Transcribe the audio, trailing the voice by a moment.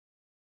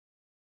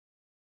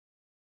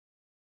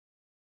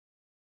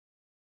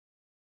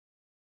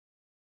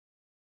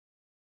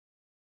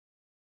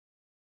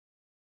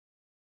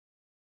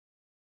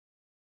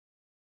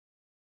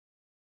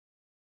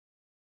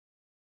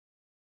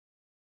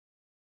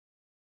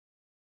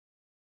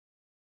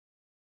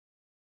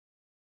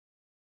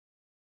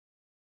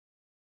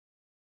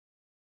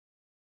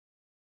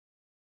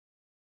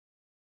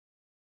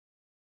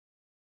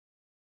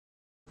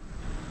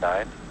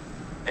9,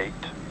 8,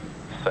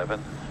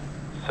 7,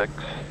 6,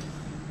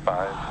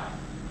 5,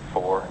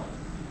 4,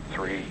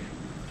 3,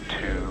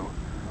 2,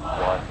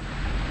 1.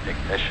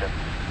 Ignition.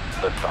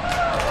 Liftoff.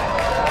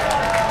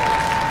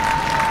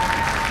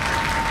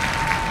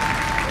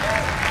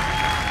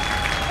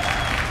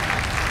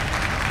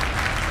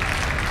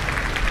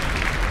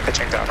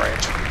 Pitching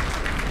downrange.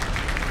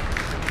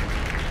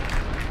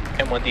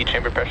 M1D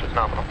chamber pressure is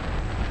nominal.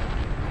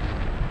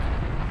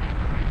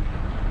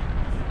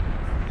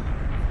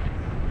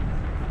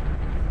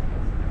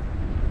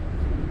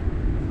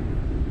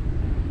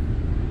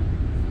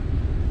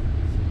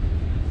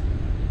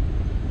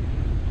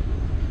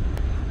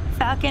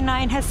 Falcon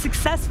 9 has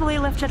successfully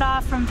lifted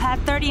off from pad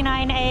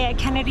 39A at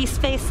Kennedy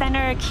Space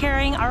Center,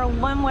 carrying our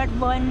OneWeb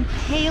 1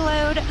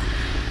 payload.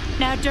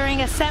 Now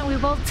during ascent, we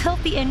will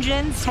tilt the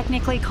engines,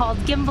 technically called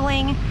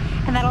gimbaling,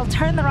 and that'll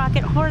turn the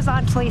rocket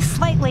horizontally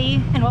slightly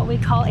in what we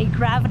call a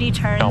gravity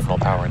turn. Nominal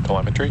power and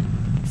telemetry.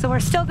 So we're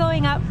still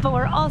going up, but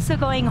we're also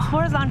going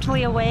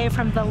horizontally away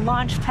from the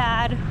launch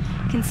pad.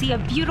 You can see a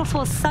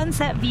beautiful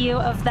sunset view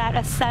of that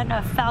ascent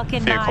of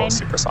Falcon 9. Vehicle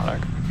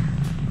supersonic.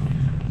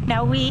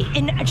 Now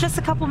in just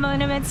a couple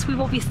minutes, we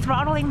will be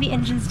throttling the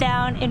engines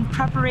down in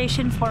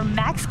preparation for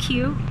max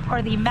Q,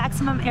 or the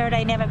maximum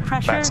aerodynamic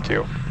pressure. Max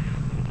Q.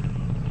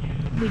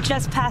 We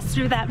just passed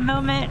through that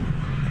moment.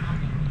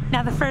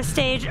 Now the first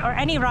stage, or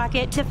any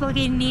rocket,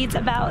 typically needs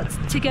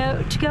to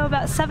go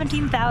about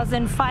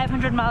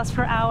 17,500 miles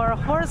per hour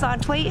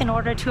horizontally in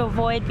order to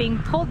avoid being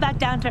pulled back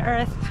down to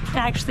Earth and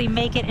actually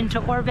make it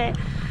into orbit.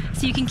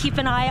 So you can keep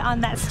an eye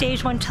on that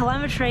stage 1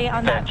 telemetry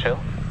on that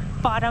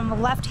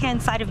bottom left-hand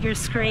side of your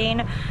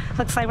screen.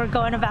 Looks like we're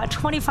going about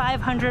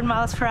 2,500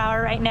 miles per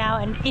hour right now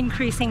and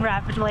increasing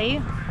rapidly.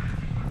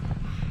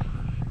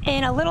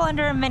 In a little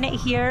under a minute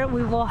here,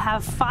 we will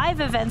have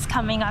 5 events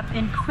coming up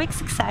in quick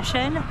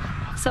succession.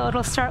 So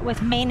it'll start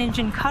with main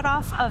engine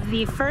cutoff of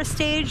the first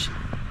stage,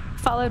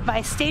 followed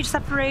by stage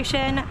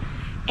separation,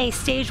 a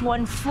stage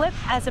 1 flip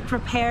as it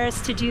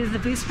prepares to do the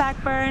boost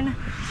back burn,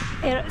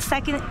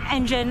 second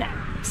engine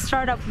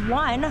startup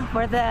 1,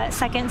 where the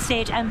second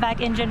stage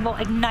MVAC engine will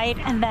ignite,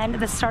 and then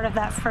the start of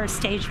that first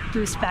stage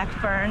boost back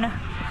burn.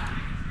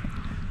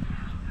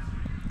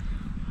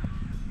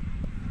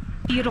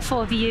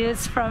 Beautiful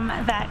views from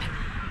that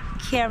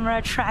camera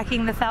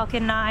tracking the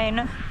Falcon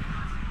 9.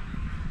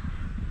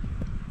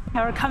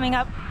 Now we're coming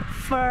up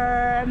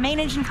for main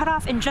engine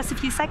cutoff in just a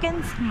few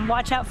seconds, and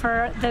watch out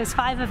for those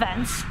 5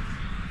 events.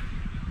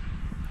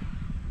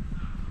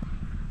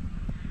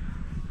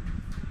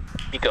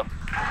 Nico.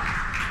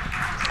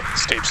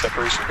 Stage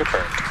separation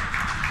confirmed.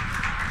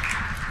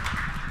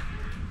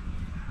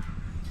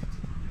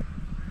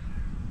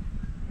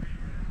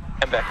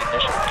 MVAC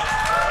ignition.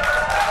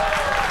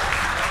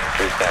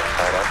 Boost back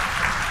startup.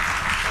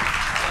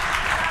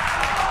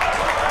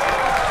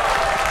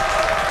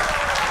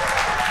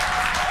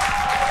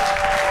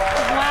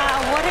 Wow,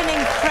 what an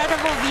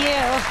incredible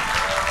view.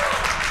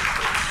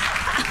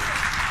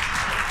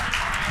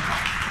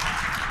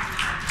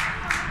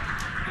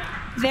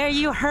 There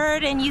you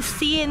heard and you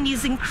see in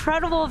these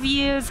incredible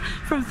views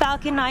from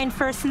Falcon 9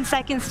 first and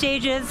second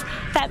stages,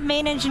 that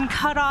main engine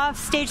cutoff,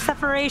 stage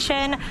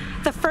separation,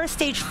 the first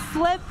stage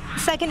flip,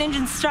 second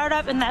engine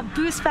startup, and that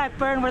boost back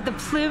burn where the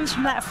plumes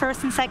from that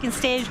first and second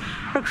stage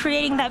were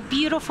creating that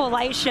beautiful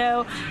light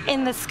show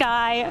in the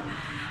sky.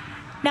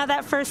 Now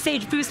that first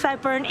stage boost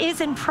back burn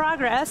is in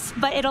progress,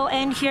 but it'll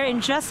end here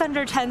in just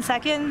under 10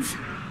 seconds.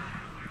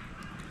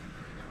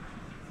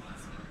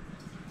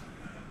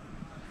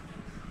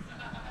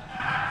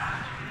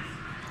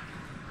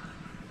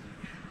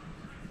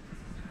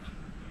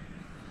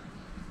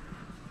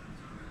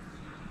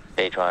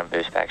 Stage 1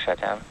 boost back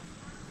shutdown.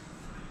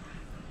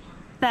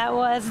 That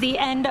was the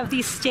end of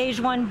the stage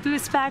 1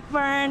 boost back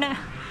burn.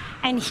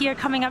 And here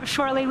coming up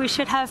shortly, we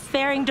should have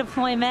fairing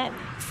deployment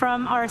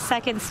from our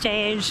second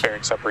stage.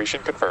 Fairing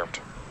separation confirmed.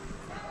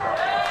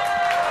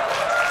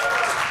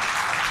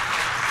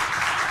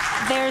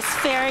 There's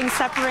fairing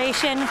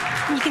separation.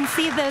 You can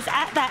see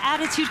that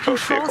attitude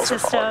control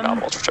system.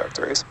 Nominal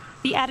trajectories.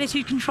 The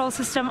attitude control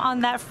system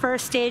on that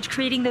first stage,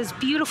 creating those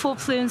beautiful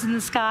plumes in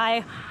the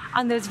sky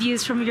on those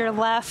views from your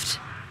left.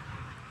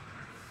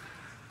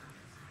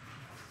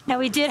 Now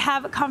we did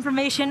have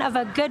confirmation of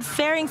a good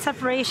fairing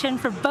separation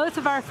for both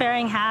of our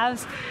fairing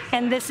halves,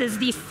 and this is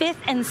the 5th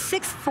and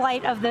 6th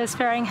flight of those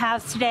fairing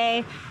halves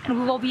today, and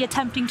we will be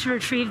attempting to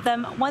retrieve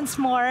them once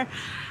more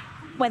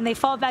when they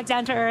fall back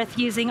down to Earth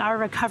using our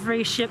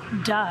recovery ship,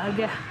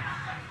 Doug.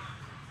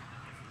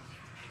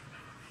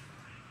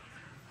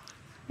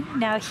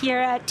 Now here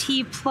at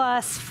T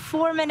plus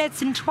 4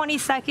 minutes and 20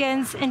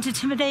 seconds into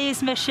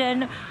today's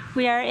mission,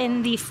 we are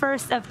in the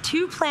first of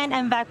 2 planned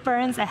MVAC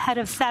burns ahead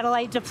of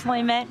satellite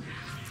deployment.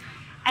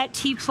 At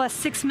T plus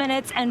 6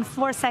 minutes and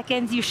 4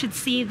 seconds, you should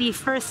see the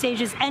first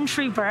stage's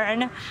entry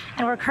burn.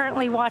 And we're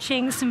currently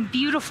watching some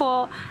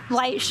beautiful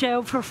light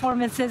show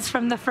performances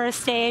from the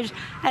first stage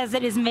as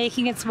it is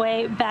making its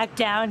way back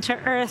down to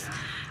Earth,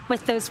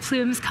 with those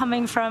plumes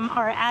coming from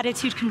our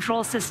attitude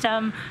control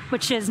system,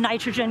 which is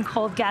nitrogen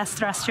cold gas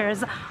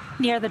thrusters.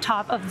 near the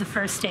top of the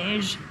first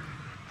stage.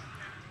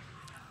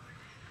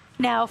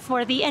 Now,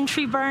 for the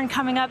entry burn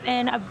coming up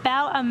in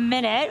about a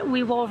minute,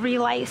 we will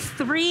relight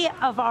 3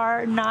 of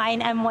our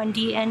 9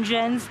 M1D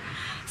engines.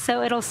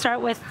 So it'll start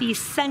with the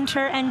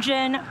center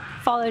engine,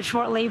 followed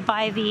shortly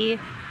by the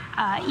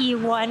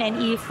E1 and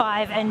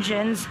E5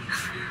 engines.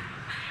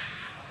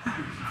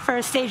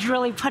 First stage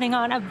really putting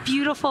on a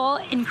beautiful,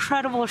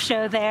 incredible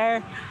show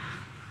there.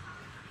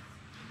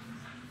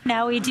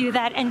 Now we do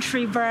that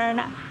entry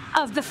burn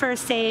of the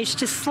first stage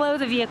to slow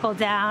the vehicle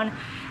down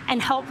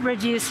and help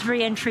reduce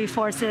re-entry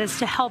forces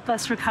to help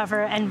us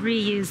recover and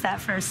reuse that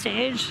first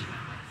stage.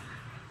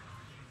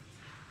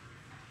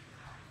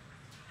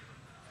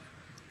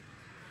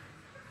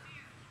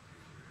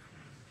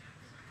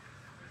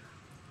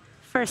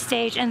 First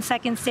stage and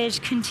second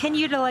stage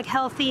continue to look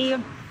healthy.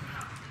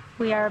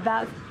 We are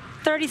about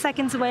 30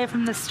 seconds away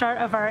from the start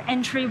of our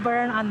entry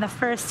burn on the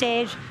first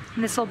stage,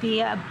 and this will be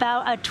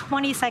about a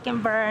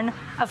 20-second burn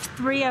of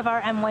 3 of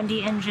our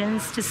M1D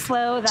engines to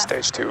slow that.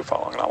 Stage 2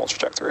 following normal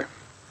trajectory.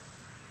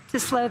 To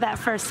slow that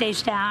first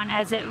stage down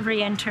as it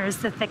re-enters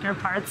the thicker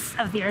parts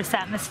of the Earth's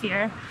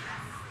atmosphere.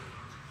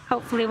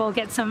 Hopefully we'll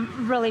get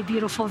some really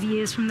beautiful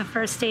views from the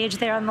first stage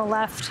there on the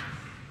left.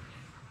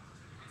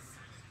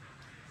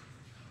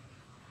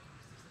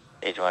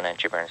 Stage 1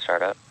 entry burn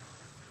startup.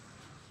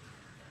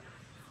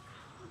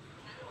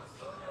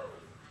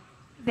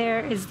 There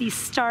is the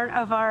start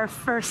of our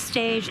first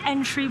stage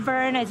entry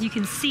burn, as you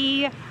can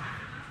see.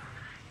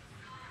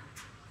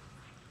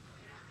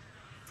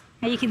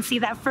 And you can see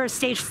that first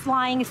stage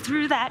flying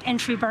through that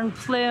entry burn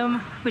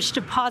plume, which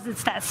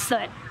deposits that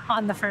soot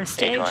on the first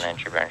stage. Stage 1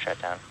 entry burn shut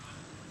down.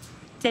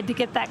 Did to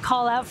get that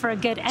call out for a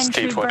good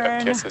entry Stage 1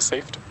 burn. FTS is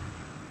saved.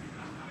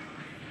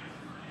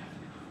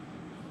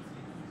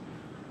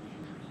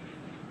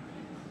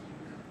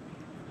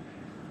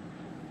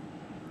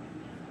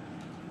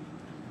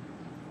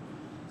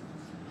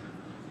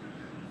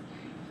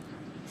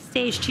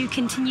 Stage 2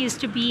 continues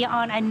to be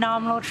on a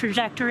nominal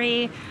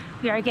trajectory.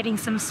 We are getting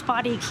some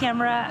spotty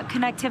camera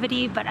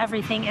connectivity, but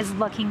everything is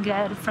looking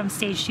good from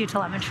stage 2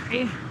 telemetry.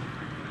 You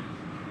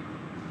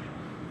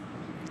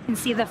can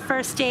see the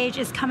first stage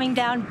is coming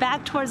down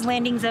back towards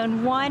landing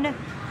zone 1,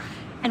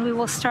 and we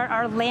will start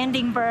our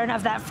landing burn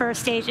of that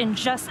first stage in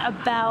just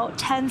about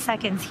 10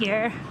 seconds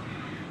here.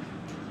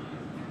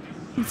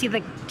 You can see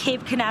the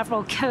Cape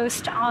Canaveral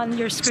coast on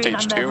your screen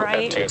Stage on the 2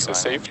 right. FTS is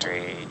saved.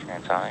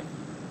 Transonic.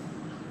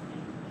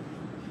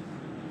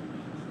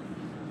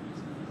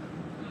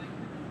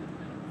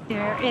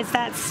 There is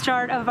that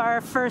start of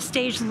our first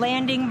stage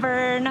landing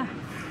burn.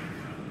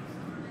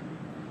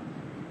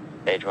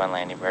 Stage 1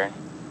 landing burn.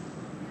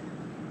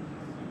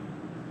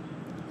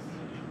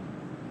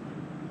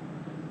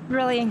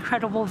 Really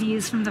incredible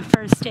views from the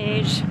first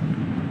stage.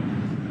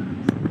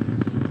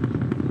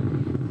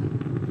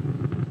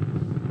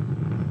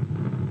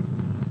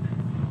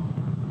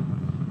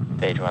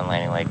 Stage 1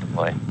 landing leg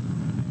deploy.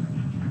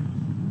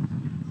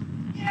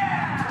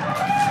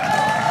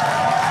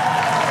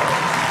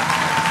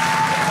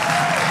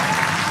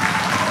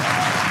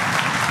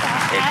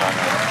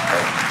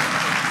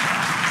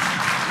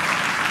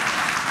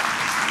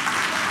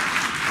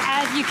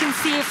 As you can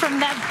see from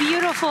that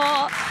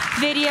beautiful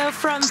video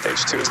from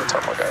Stage 2 is in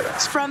terminal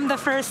guidance. from the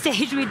first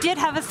stage, we did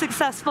have a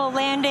successful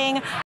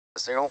landing.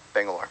 Signal,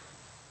 Bangalore.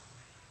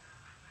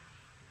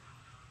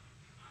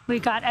 We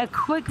got a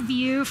quick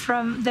view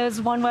from those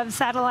OneWeb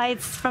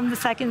satellites from the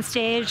second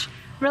stage,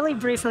 really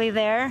briefly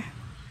there.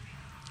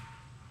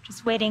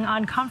 Just waiting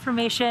on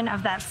confirmation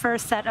of that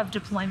first set of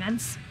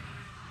deployments.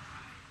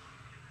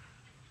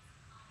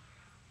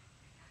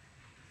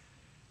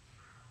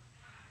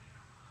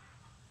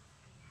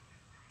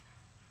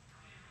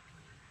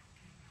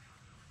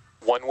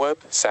 OneWeb,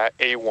 Sat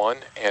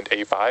A1 and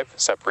A5,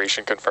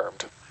 separation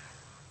confirmed.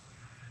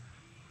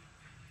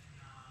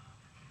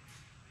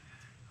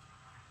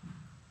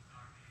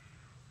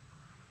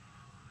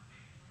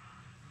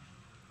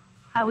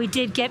 We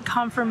did get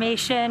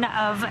confirmation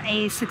of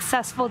a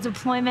successful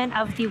deployment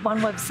of the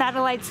OneWeb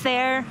satellites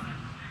there.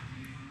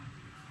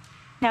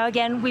 Now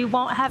again, we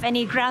won't have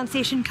any ground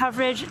station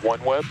coverage.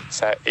 OneWeb,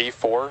 Sat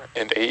A4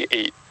 and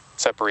A8,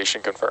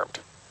 separation confirmed.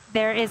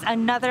 There is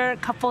another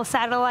couple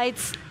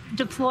satellites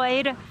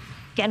deployed.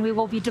 Again, we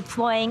will be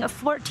deploying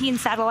 14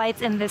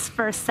 satellites in this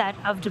first set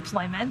of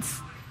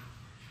deployments.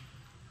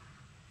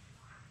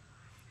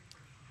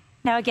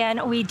 Now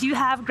again, we do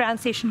have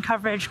ground station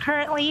coverage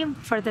currently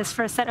for this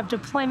first set of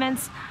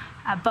deployments,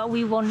 but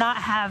we will not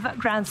have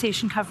ground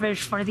station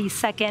coverage for the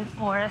second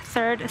or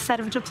third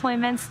set of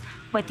deployments,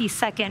 with the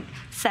second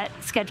set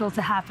scheduled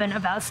to happen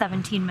about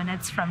 17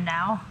 minutes from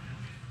now.